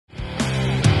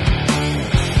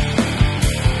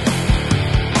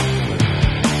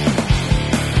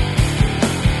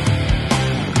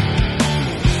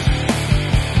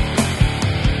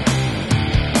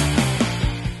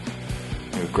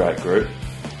group.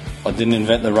 I didn't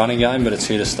invent the running game, but it's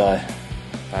here to stay.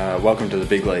 Welcome to the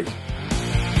big league.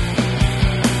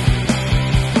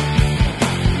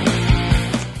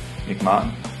 Nick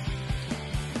Martin.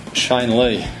 Shane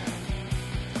Lee,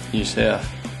 New South.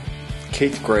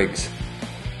 Keith Greggs.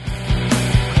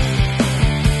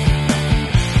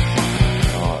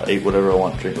 Eat whatever I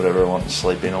want, drink whatever I want, and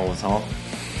sleep in all the time.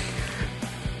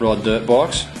 Ride dirt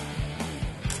bikes.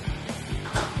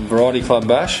 Variety Club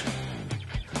Bash.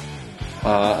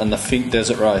 And the Fink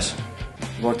Desert Race.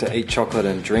 I like to eat chocolate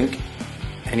and drink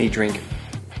any drink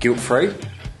guilt-free,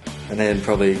 and then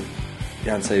probably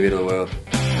go and see a bit of the world.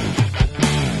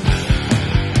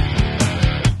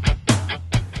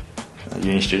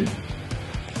 Uni student.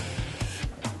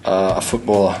 A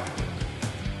footballer.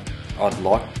 I'd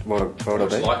like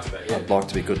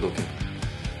to be good looking.